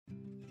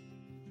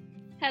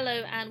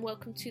Hello and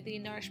welcome to the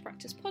Nourish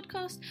Practice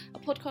podcast, a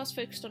podcast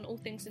focused on all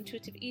things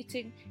intuitive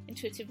eating,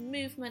 intuitive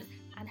movement,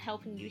 and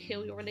helping you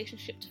heal your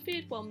relationship to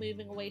food while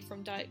moving away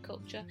from diet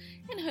culture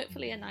in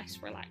hopefully a nice,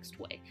 relaxed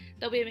way.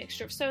 There'll be a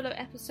mixture of solo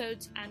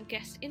episodes and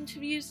guest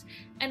interviews.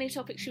 Any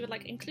topics you would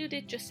like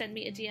included, just send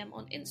me a DM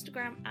on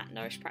Instagram at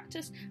Nourish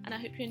Practice, and I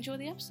hope you enjoy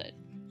the episode.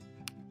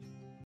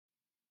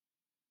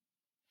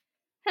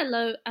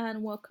 Hello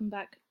and welcome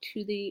back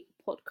to the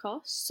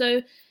podcast.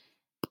 So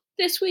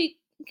this week,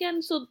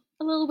 again, sort of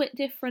a little bit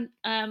different.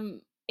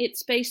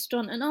 It's based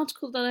on an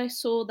article that I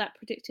saw that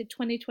predicted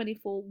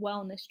 2024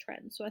 wellness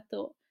trends. So I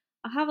thought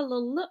I'll have a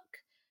little look.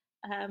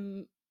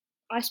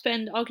 I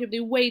spend arguably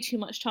way too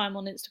much time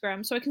on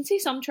Instagram, so I can see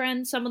some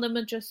trends. Some of them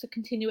are just a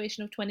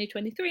continuation of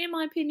 2023, in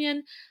my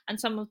opinion, and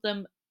some of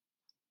them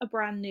are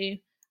brand new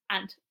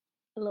and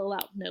a little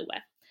out of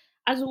nowhere.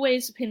 As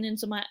always,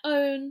 opinions are my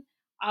own.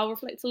 I'll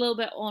reflect a little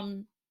bit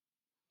on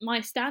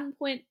my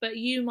standpoint, but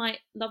you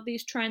might love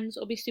these trends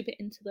or be super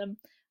into them.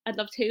 I'd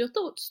love to hear your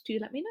thoughts. Do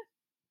let me know.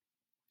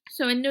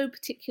 So in no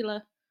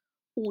particular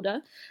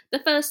order, the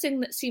first thing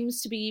that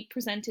seems to be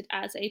presented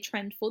as a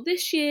trend for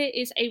this year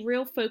is a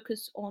real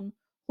focus on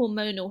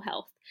hormonal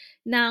health.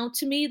 Now,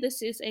 to me,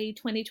 this is a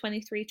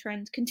 2023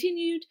 trend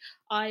continued.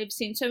 I've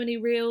seen so many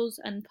reels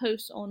and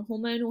posts on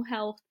hormonal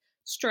health,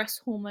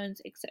 stress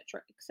hormones,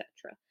 etc.,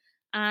 etc.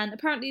 And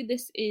apparently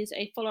this is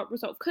a follow-up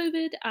result of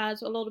COVID,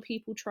 as a lot of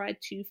people tried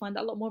to find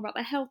out a lot more about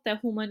their health, their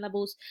hormone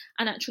levels,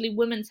 and actually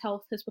women's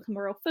health has become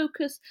a real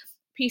focus.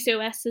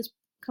 PCOS has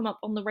come up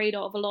on the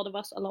radar of a lot of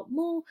us a lot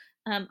more.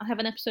 I have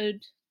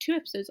two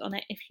episodes on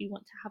it if you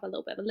want to have a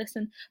little bit of a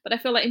listen. But I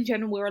feel like in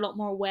general we're a lot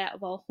more aware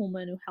of our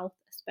hormonal health,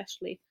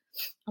 especially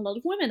a lot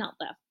of women out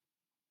there.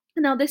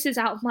 Now this is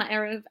out of my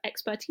area of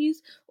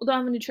expertise. Although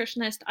I'm a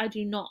nutritionist, I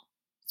do not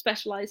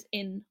specialize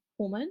in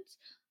hormones.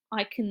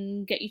 I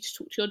can get you to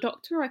talk to your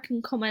doctor. I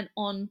can comment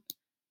on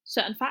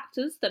certain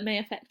factors that may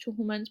affect your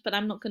hormones, but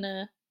I'm not going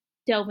to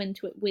delve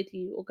into it with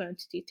you or go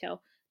into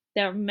detail.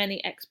 There are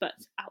many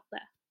experts out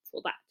there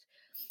for that.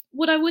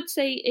 What I would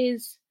say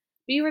is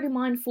be really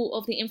mindful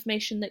of the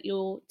information that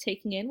you're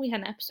taking in. We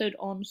had an episode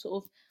on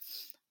sort of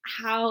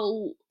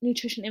how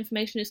nutrition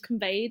information is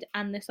conveyed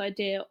and this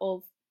idea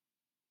of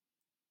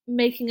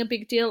making a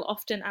big deal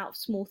often out of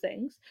small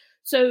things.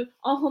 So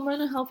our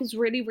hormonal health is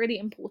really, really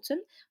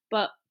important,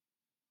 but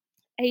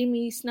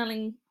Amy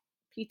Snelling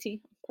PT, I'm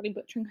probably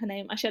butchering her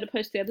name, I shared a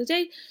post the other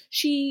day.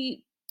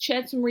 She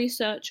shared some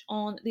research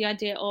on the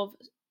idea of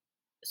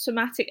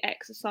somatic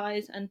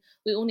exercise and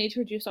we all need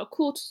to reduce our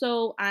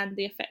cortisol and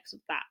the effects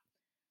of that.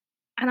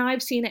 And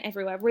I've seen it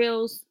everywhere.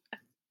 Reels, I've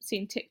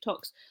seen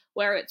TikToks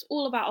where it's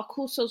all about our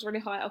cortisol is really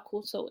high, our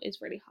cortisol is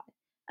really high.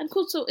 And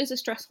cortisol is a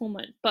stress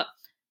hormone, but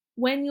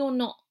when you're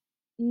not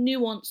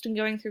nuanced and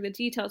going through the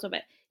details of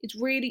it, it's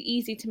really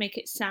easy to make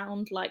it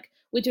sound like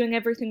we're doing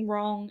everything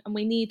wrong and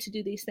we need to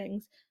do these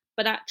things,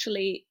 but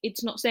actually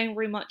it's not saying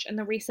very much and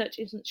the research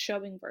isn't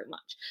showing very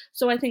much.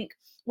 So I think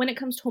when it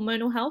comes to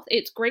hormonal health,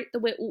 it's great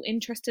that we're all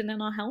interested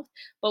in our health,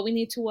 but we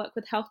need to work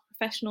with health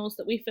professionals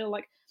that we feel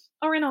like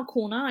are in our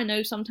corner. I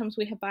know sometimes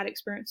we have bad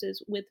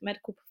experiences with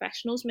medical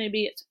professionals.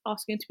 Maybe it's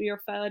asking to be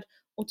referred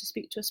or to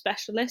speak to a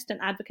specialist and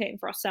advocating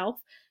for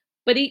ourselves.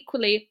 But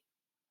equally,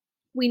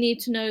 we need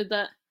to know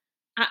that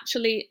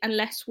actually,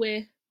 unless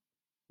we're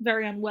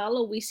very unwell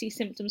or we see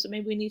symptoms that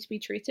maybe we need to be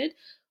treated,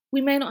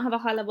 we may not have a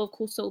high level of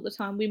cortisol all the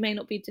time. We may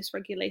not be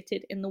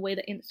dysregulated in the way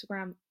that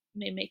Instagram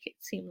may make it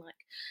seem like.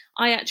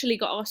 I actually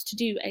got asked to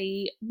do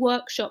a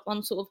workshop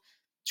on sort of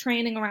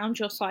training around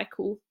your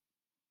cycle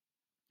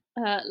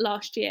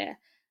last year.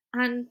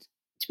 And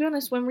to be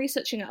honest, when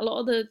researching it, a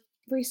lot of the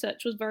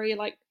research was very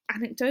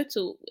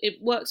anecdotal.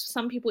 It works for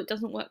some people, it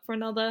doesn't work for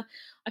another.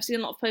 I've seen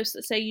a lot of posts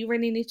that say you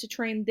really need to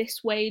train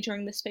this way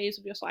during this phase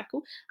of your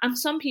cycle. And for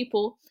some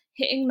people,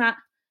 hitting that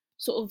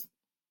sort of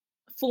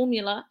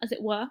formula, as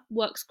it were,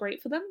 works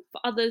great for them.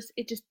 For others,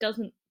 it just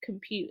doesn't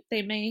compute.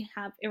 They may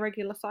have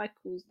irregular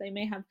cycles. They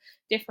may have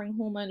differing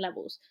hormone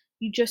levels.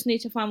 You just need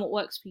to find what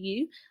works for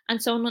you.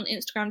 And someone on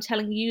Instagram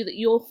telling you that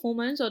your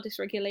hormones are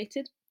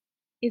dysregulated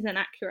isn't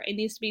accurate. It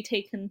needs to be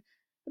taken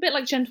a bit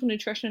like gentle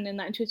nutrition in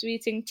that intuitive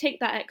eating.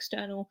 Take that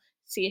external,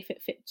 see if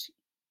it fits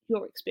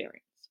your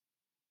experience.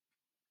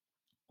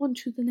 On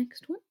to the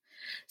next one.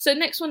 So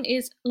next one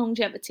is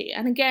longevity.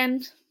 And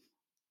again,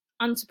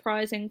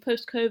 unsurprising,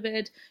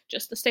 post-COVID,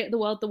 just the state of the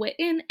world that we're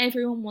in,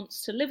 everyone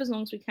wants to live as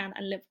long as we can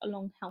and live a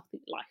long,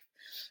 healthy life.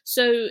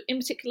 So in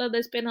particular,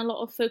 there's been a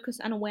lot of focus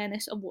and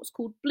awareness of what's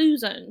called blue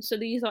zones. So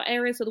these are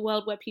areas of the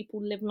world where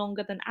people live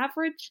longer than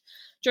average.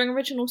 During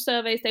original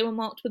surveys, they were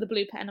marked with a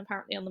blue pen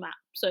apparently on the map.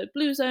 So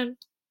blue zone,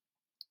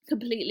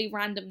 completely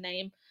random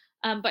name.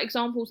 But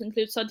examples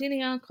include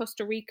Sardinia,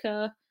 Costa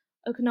Rica,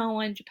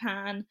 Okinawa in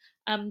Japan.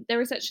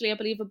 There is actually, I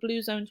believe, a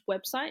Blue Zones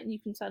website and you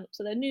can sign up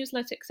to their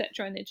newsletter,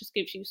 etc. And it just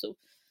gives you sort of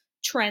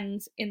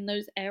trends in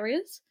those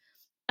areas.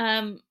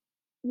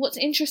 What's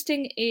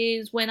interesting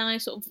is when I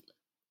sort of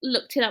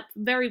looked it up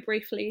very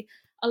briefly,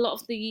 a lot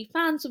of the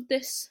fans of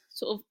this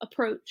sort of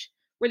approach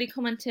really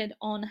commented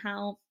on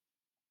how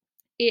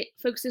it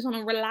focuses on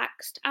a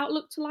relaxed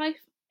outlook to life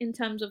in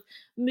terms of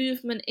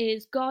movement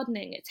is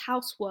gardening, it's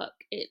housework,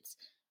 it's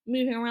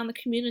moving around the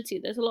community.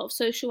 There's a lot of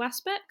social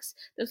aspects,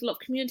 there's a lot of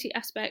community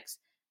aspects,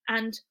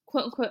 and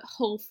quote unquote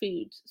whole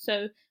foods.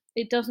 So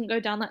it doesn't go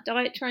down that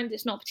diet trend.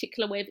 It's not a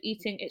particular way of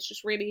eating. It's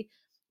just really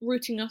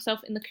rooting yourself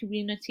in the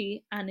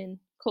community and in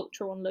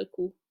cultural and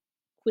local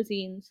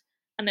cuisines.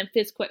 And then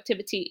physical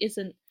activity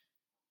isn't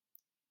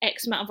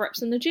X amount of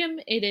reps in the gym,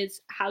 it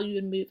is how you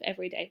would move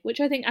every day, which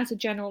I think as a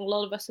general, a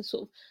lot of us are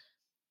sort of,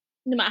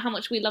 no matter how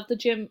much we love the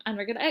gym and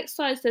regular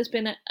exercise, there's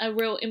been a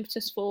real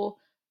impetus for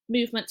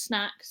movement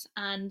snacks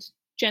and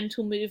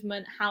gentle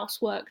movement,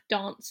 housework,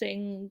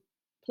 dancing,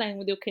 playing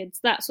with your kids,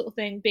 that sort of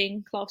thing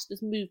being classed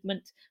as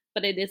movement,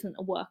 but it isn't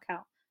a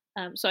workout.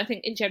 So I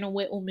think in general,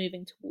 we're all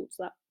moving towards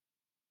that.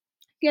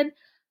 Again,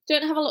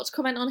 don't have a lot to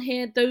comment on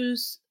here.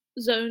 Those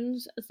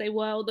zones, as they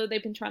were, although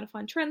they've been trying to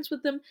find trends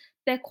with them,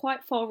 they're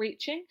quite far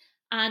reaching.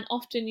 And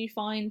often you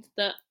find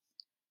that,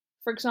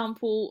 for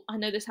example, I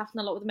know this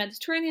happened a lot with the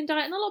Mediterranean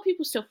diet, and a lot of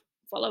people still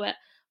follow it,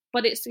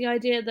 but it's the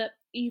idea that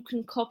you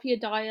can copy a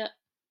diet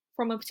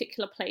from a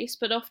particular place,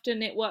 but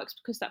often it works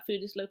because that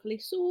food is locally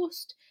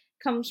sourced,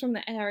 comes from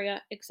the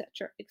area,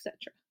 etc., etc.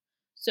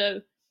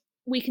 So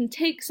we can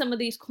take some of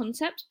these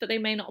concepts, but they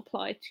may not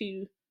apply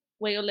to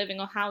where you're living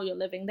or how you're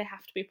living. They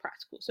have to be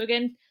practical. So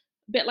again,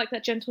 a bit like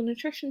that gentle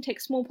nutrition,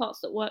 take small parts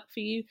that work for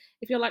you.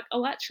 If you're like,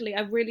 oh, actually,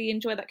 I really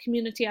enjoy that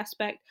community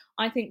aspect,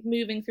 I think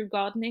moving through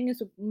gardening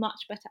is a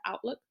much better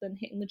outlook than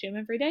hitting the gym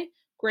every day.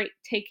 Great,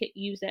 take it,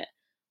 use it.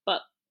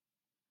 But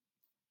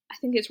I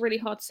think it's really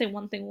hard to say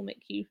one thing will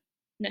make you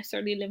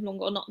necessarily live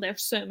longer or not. There are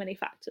so many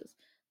factors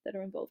that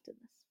are involved in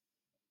this.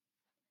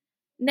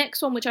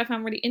 Next one, which I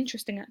found really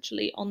interesting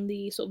actually on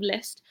the sort of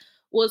list,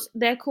 was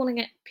they're calling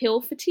it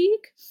pill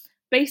fatigue.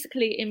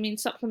 Basically, it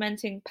means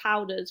supplementing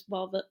powders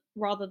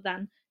rather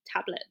than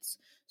tablets.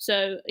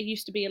 So it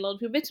used to be a lot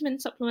of your vitamin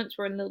supplements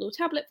were in a little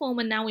tablet form,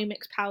 and now we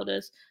mix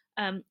powders,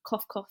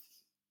 cough cough,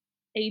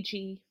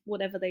 AG,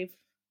 whatever they've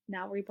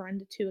now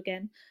rebranded to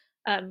again,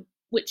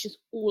 which is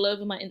all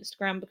over my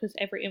Instagram because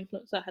every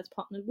influencer has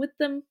partnered with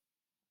them.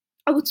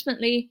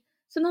 Ultimately,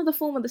 it's another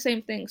form of the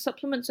same thing.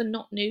 Supplements are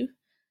not new.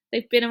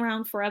 They've been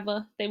around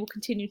forever. They will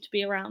continue to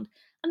be around.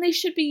 And they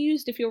should be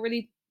used if you're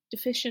really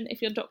deficient.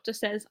 If your doctor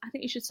says, I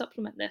think you should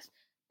supplement this,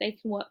 they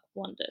can work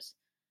wonders.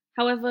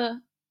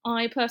 However,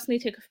 I personally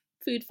take a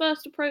food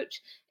first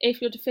approach.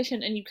 If you're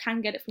deficient and you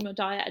can get it from your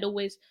diet, I'd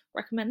always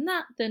recommend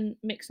that than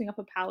mixing up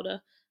a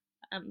powder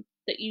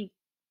that you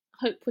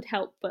hope would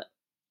help, but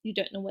you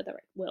don't know whether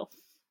it will.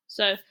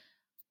 So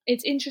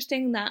it's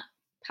interesting that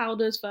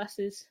powders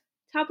versus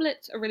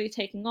tablets are really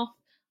taking off.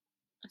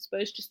 I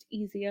suppose just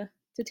easier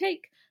to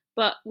take.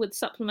 But with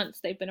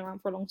supplements, they've been around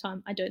for a long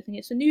time. I don't think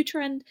it's a new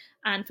trend.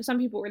 And for some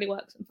people, it really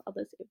works, and for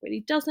others, it really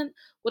doesn't.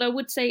 What I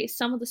would say is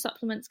some of the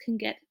supplements can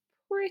get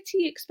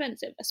pretty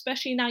expensive,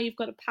 especially now you've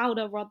got a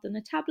powder rather than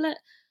a tablet.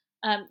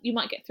 You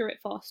might get through it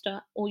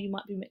faster, or you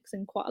might be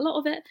mixing quite a lot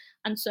of it.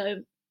 And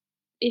so,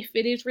 if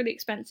it is really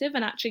expensive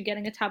and actually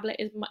getting a tablet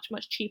is much,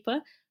 much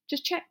cheaper,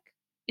 just check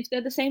if they're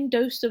the same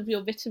dose of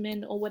your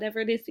vitamin or whatever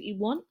it is that you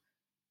want.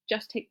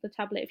 Just take the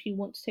tablet if you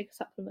want to take a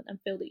supplement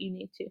and feel that you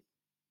need to.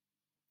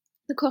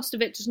 The cost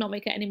of it does not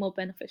make it any more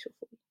beneficial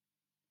for you.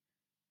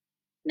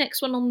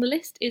 Next one on the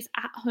list is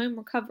at-home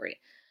recovery.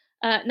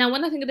 Now,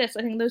 when I think of this,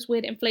 I think of those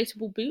weird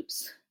inflatable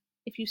boots,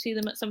 if you see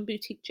them at some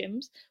boutique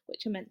gyms,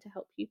 which are meant to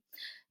help you.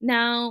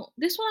 Now,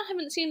 this one I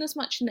haven't seen as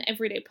much in the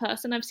everyday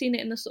person. I've seen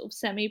it in the sort of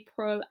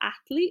semi-pro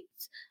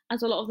athletes,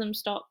 as a lot of them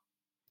start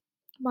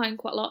buying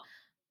quite a lot.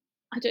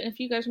 I don't know if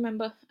you guys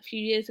remember a few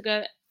years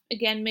ago,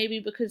 again, maybe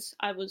because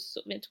I was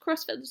sort of into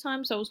CrossFit at the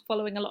time, so I was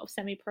following a lot of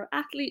semi-pro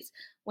athletes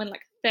when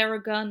like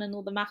Theragun and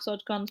all the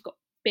massage guns got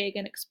big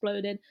and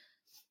exploded.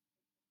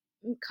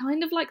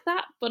 Kind of like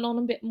that, but on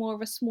a bit more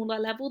of a smaller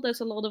level.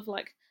 There's a lot of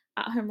like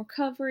at-home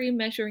recovery,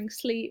 measuring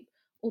sleep,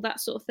 all that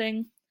sort of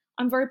thing.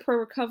 I'm very pro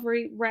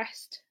recovery,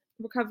 rest,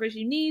 recover as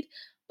you need,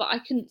 but I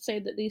couldn't say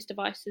that these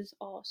devices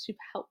are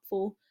super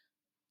helpful.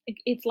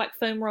 It's like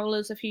foam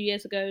rollers a few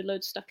years ago,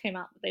 loads of stuff came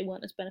out, but they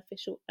weren't as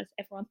beneficial as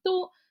everyone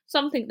thought.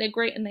 Some think they're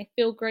great and they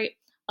feel great.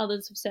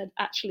 Others have said,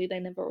 actually, they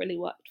never really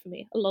worked for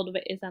me. A lot of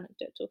it is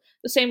anecdotal.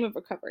 The same with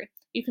recovery.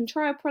 You can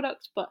try a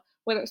product, but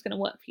whether it's going to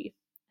work for you,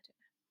 I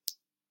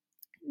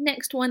don't know.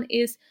 Next one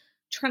is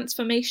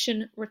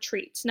transformation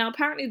retreats. Now,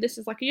 apparently this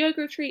is like a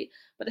yoga retreat,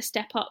 but a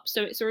step up.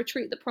 So it's a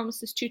retreat that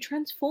promises to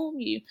transform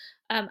you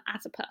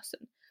as a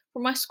person.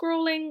 From my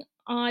scrolling,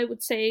 I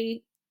would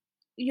say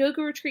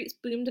yoga retreats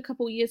boomed a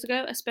couple of years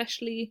ago,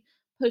 especially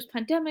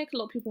post-pandemic. A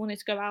lot of people wanted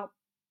to go out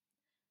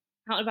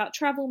and about,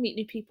 travel, meet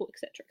new people,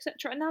 etc.,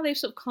 etc. And now they've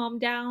sort of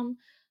calmed down.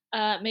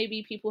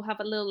 Maybe people have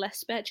a little less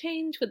spare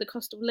change with the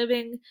cost of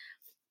living.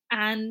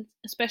 And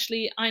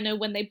especially, I know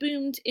when they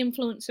boomed,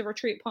 influencer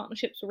retreat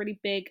partnerships were really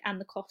big, and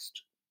the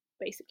cost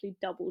basically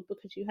doubled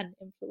because you had an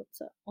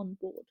influencer on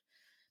board.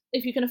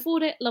 If you can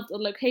afford it, love the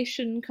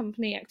location,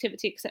 company,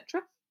 activity,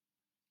 etc.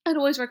 I'd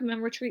always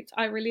recommend retreats.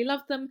 I really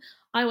love them.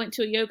 I went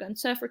to a yoga and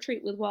surf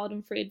retreat with Wild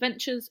and Free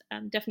Adventures.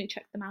 Definitely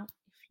check them out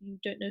if you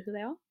don't know who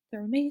they are.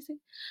 They're amazing.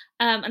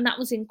 And that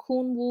was in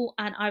Cornwall,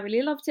 and I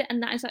really loved it.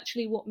 And that is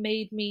actually what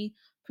made me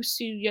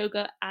pursue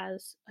yoga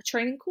as a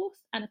training course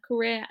and a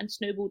career, and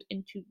snowballed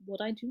into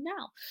what I do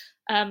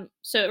now.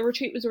 So a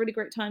retreat was a really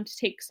great time to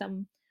take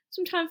some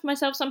time for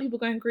myself. Some people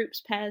go in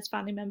groups, pairs,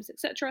 family members,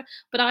 etc.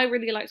 But I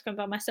really liked going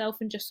by myself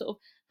and just sort of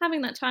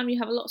having that time. You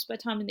have a lot of spare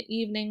time in the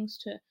evenings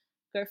to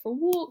go for a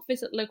walk,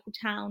 visit a local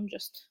town,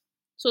 just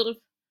sort of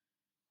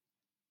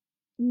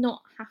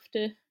not have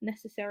to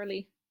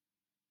necessarily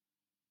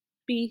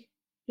be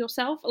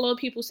yourself. A lot of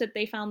people said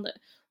they found that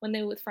when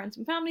they were with friends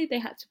and family, they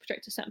had to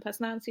project a certain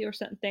personality or a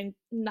certain thing,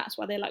 and that's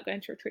why they like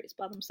going to retreats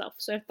by themselves.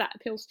 So if that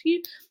appeals to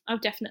you, I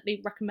would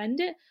definitely recommend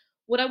it.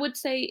 What I would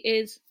say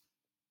is,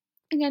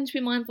 again, to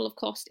be mindful of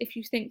cost. If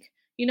you think,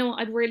 you know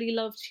what, I'd really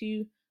love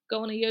to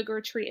go on a yoga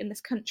retreat in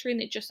this country,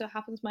 and it just so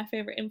happens my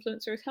favorite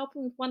influencer is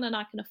helping with one and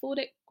I can afford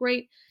it,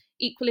 great.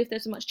 Equally, if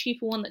there's a much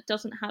cheaper one that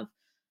doesn't have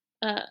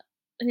uh,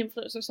 an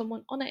influencer or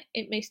someone on it,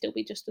 it may still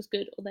be just as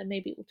good, or there may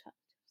be alternatives.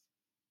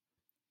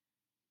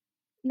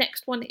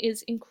 Next one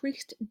is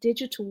increased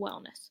digital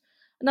wellness.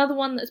 Another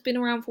one that's been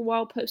around for a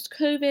while post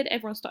COVID.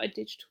 Everyone started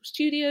digital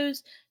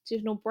studios,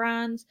 digital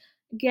brands.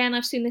 Again,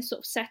 I've seen this sort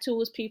of settle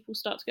as people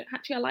start to go,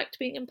 actually, I liked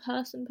being in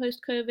person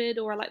post COVID,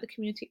 or I like the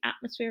community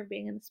atmosphere of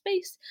being in the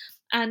space.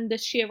 And the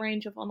sheer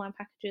range of online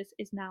packages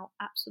is now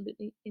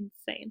absolutely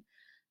insane.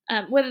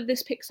 Whether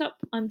this picks up,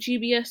 I'm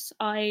dubious.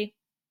 I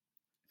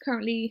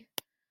currently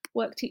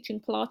work teaching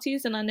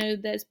Pilates, and I know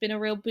there's been a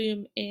real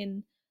boom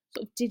in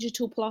sort of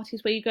digital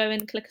Pilates where you go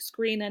in, click a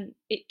screen, and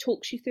it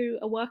talks you through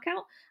a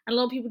workout. And a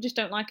lot of people just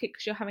don't like it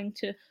because you're having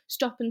to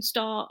stop and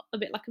start a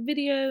bit like a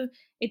video.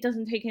 It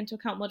doesn't take into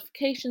account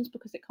modifications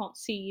because it can't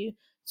see you.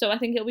 So I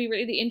think it'll be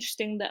really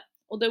interesting that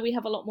although we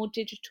have a lot more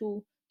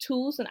digital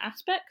tools and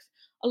aspects,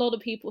 a lot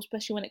of people,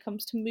 especially when it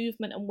comes to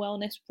movement and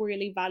wellness,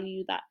 really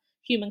value that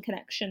human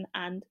connection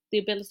and the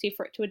ability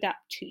for it to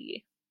adapt to you.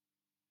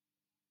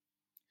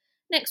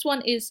 Next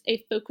one is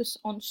a focus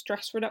on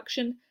stress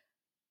reduction.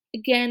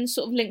 Again,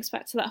 sort of links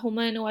back to that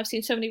hormonal. I've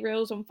seen so many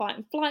reels on fight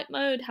and flight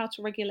mode, how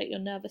to regulate your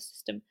nervous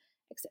system,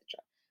 etc.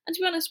 And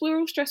to be honest, we're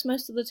all stressed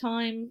most of the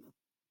time.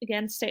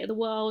 Again, state of the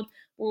world,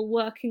 we're all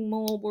working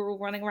more, we're all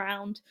running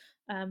around.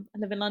 I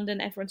live in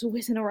London, everyone's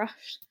always in a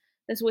rush.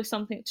 There's always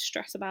something to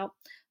stress about.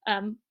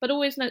 But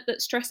always note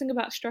that stressing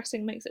about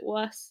stressing makes it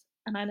worse.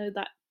 And I know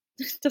that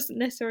doesn't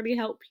necessarily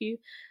help you.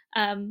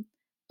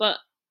 But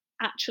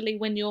actually,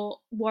 when you're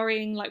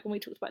worrying, like when we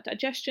talked about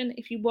digestion,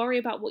 if you worry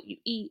about what you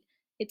eat,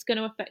 it's going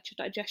to affect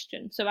your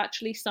digestion. So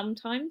actually,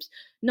 sometimes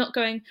not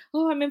going,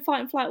 oh, I'm in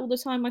fight and flight all the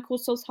time, my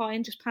cortisol's high,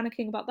 and just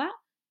panicking about that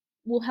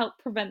will help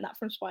prevent that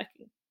from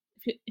spiking,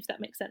 if that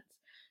makes sense.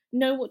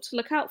 Know what to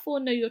look out for,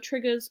 know your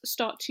triggers,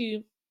 start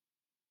to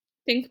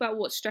think about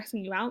what's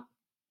stressing you out.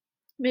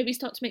 Maybe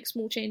start to make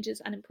small changes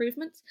and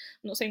improvements.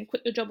 I'm not saying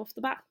quit your job off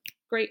the bat.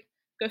 Great,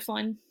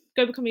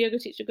 go become a yoga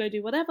teacher, go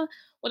do whatever.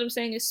 What I'm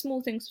saying is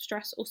small things of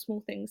stress, or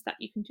small things that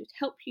you can do to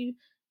help you,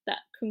 that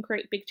can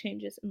create big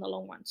changes in the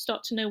long run.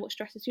 Start to know what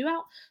stresses you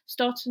out.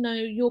 Start to know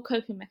your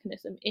coping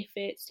mechanism. If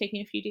it's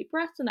taking a few deep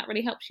breaths and that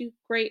really helps you,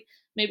 great.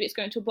 Maybe it's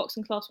going to a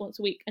boxing class once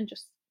a week and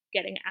just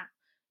getting it out.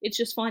 It's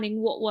just finding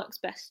what works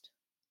best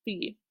for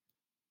you.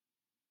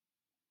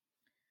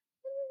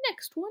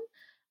 Next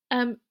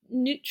one,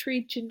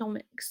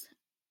 nutrigenomics.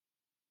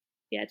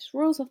 Yeah, it just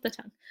rolls off the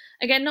tongue.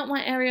 Again, not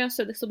my area,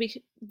 so this will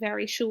be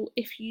very short.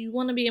 If you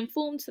want to be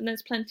informed, then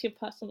there's plenty of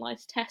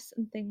personalised tests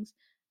and things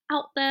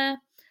out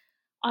there.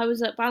 I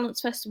was at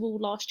Balance Festival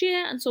last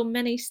year and saw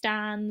many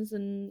stands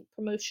and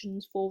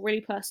promotions for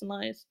really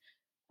personalised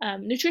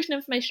nutrition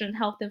information and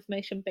health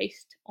information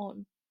based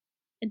on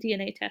a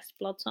DNA test,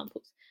 blood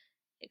samples,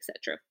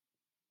 etc.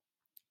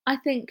 I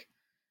think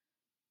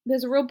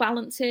there's a real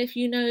balance here. If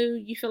you know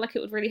you feel like it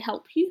would really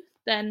help you,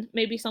 then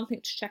maybe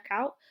something to check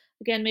out.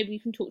 Again, maybe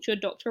you can talk to your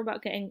doctor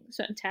about getting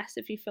certain tests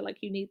if you feel like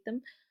you need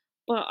them.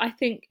 But I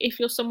think if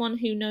you're someone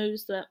who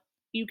knows that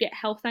you get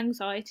health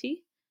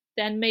anxiety,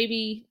 then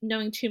maybe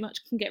knowing too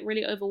much can get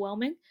really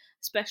overwhelming,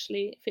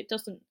 especially if it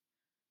doesn't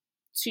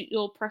suit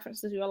your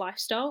preferences or your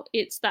lifestyle.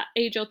 It's that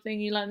age old thing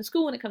you learn in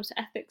school when it comes to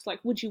ethics. Like,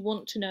 would you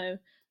want to know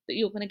that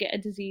you're going to get a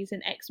disease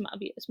in X amount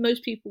of years?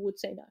 Most people would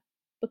say no,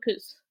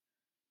 because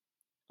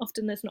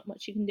often there's not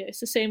much you can do.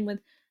 It's the same with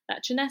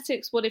that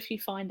genetics. What if you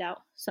find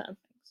out certain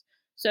things?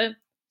 So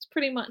it's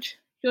pretty much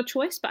your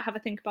choice, but have a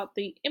think about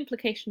the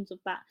implications of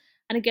that.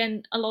 And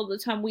again, a lot of the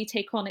time we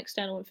take on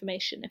external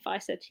information. If I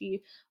said to you,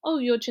 oh,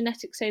 your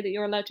genetics say that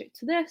you're allergic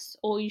to this,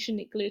 or you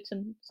shouldn't eat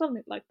gluten,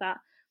 something like that,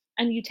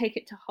 and you take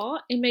it to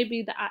heart, it may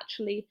be that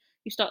actually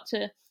you start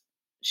to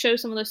show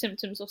some of those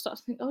symptoms, or start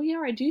to think, oh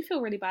yeah, I do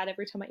feel really bad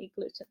every time I eat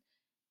gluten.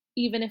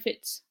 Even if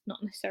it's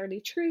not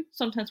necessarily true,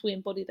 sometimes we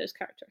embody those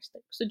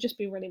characteristics. So just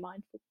be really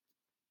mindful.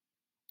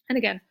 And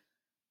again,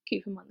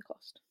 keep in mind the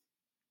cost.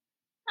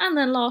 And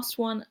then last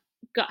one,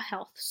 gut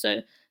health.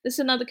 So this is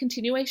another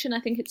continuation. I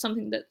think it's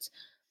something that's,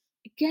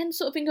 again,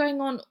 sort of been going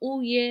on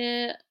all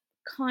year,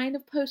 kind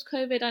of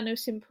post-COVID. I know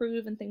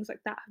Simprove and things like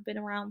that have been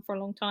around for a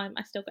long time.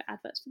 I still get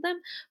adverts for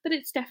them, but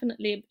it's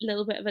definitely a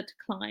little bit of a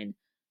decline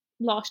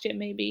last year,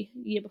 maybe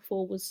year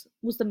before, was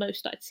the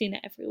most I'd seen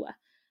it everywhere.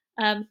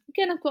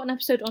 Again, I've got an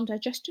episode on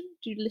digestion.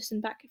 Do listen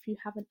back if you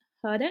haven't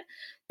heard it.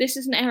 This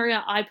is an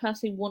area I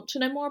personally want to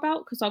know more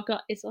about because our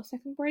gut is our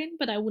second brain,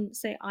 but I wouldn't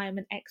say I am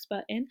an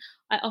expert in.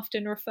 I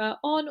often refer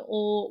on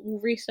or will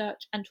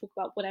research and talk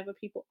about whatever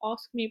people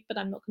ask me, but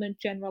I'm not going to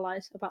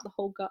generalize about the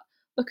whole gut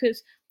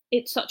because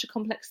it's such a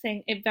complex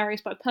thing. It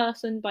varies by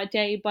person, by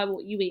day, by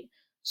what you eat,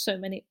 so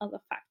many other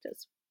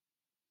factors.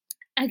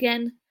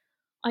 Again,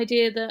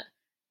 idea that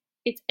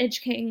it's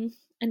educating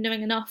and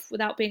knowing enough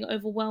without being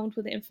overwhelmed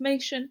with the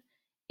information.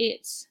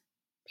 It's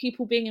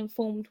people being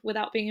informed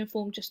without being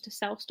informed just to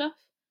sell stuff.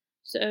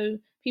 So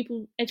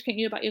people educating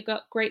you about your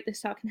gut, great, this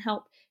is how it can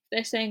help. If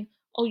they're saying,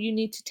 oh, you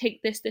need to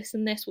take this, this,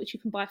 and this, which you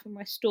can buy from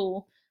my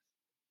store,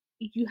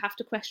 you have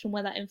to question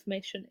where that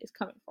information is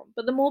coming from.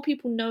 But the more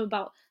people know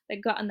about their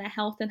gut and their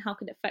health and how it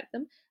can affect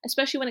them,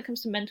 especially when it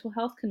comes to mental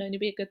health, can only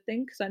be a good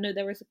thing because I know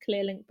there is a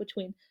clear link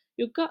between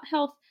your gut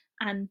health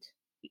and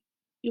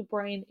your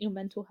brain, your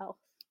mental health.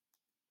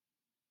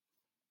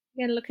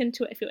 Again, look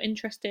into it if you're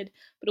interested,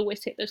 but always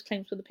take those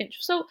claims with a pinch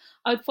of salt.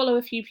 I would follow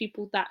a few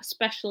people that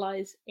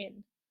specialize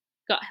in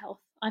gut health.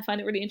 I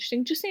find it really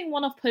interesting just seeing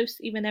one off posts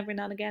even every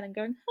now and again and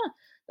going,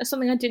 that's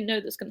something I didn't know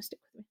that's going to stick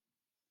with me.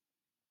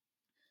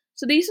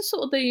 So these are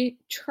sort of the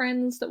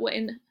trends that were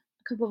in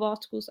a couple of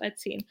articles I'd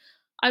seen.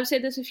 I would say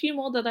there's a few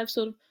more that I've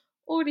sort of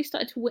already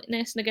started to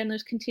witness, and again,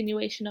 there's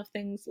continuation of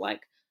things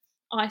like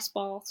ice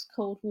baths,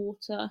 cold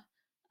water.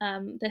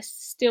 There's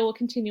still a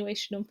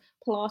continuation of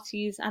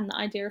Pilates and the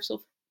idea of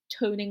sort of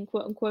toning,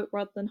 quote unquote,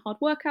 rather than hard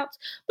workouts,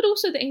 but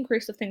also the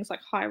increase of things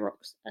like high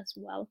rocks as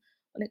well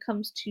when it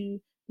comes to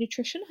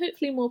nutrition.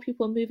 Hopefully, more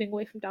people are moving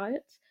away from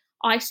diets.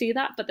 I see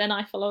that, but then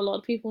I follow a lot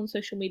of people on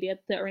social media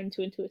that are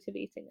into intuitive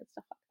eating and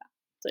stuff like that.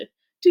 So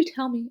do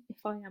tell me if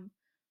I am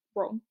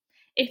wrong.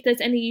 If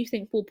there's any you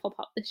think will pop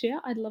up this year,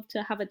 I'd love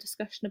to have a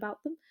discussion about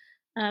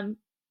them.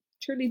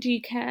 Truly, do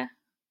you care?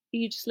 Are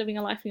you just living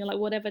a life and you're like,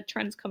 whatever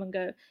trends come and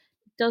go, it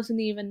doesn't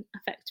even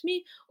affect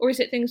me? Or is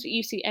it things that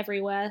you see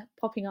everywhere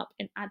popping up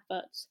in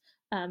adverts,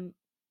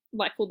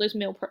 like all those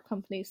meal prep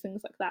companies,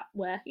 things like that,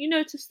 where you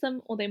notice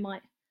them or they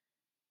might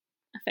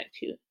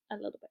affect you a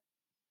little bit?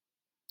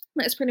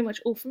 That's pretty much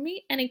all from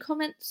me. Any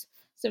comments?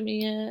 Send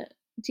me a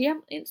DM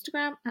on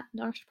Instagram at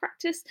Nourished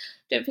Practice.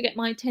 Don't forget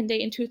my 10-day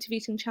intuitive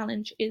eating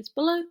challenge is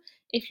below.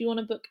 If you want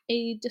to book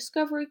a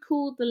discovery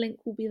call, the link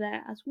will be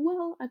there as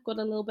well. I've got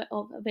a little bit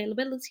of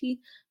availability,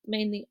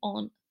 mainly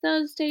on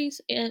Thursdays.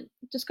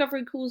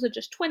 Discovery calls are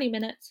just 20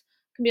 minutes.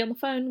 Can be on the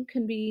phone,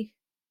 can be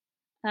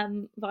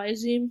via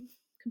Zoom.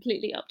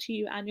 Completely up to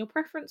you and your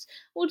preference.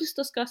 We'll just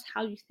discuss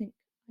how you think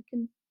I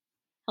can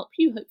help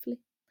you, hopefully.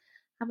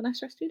 Have a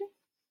nice rest of your day.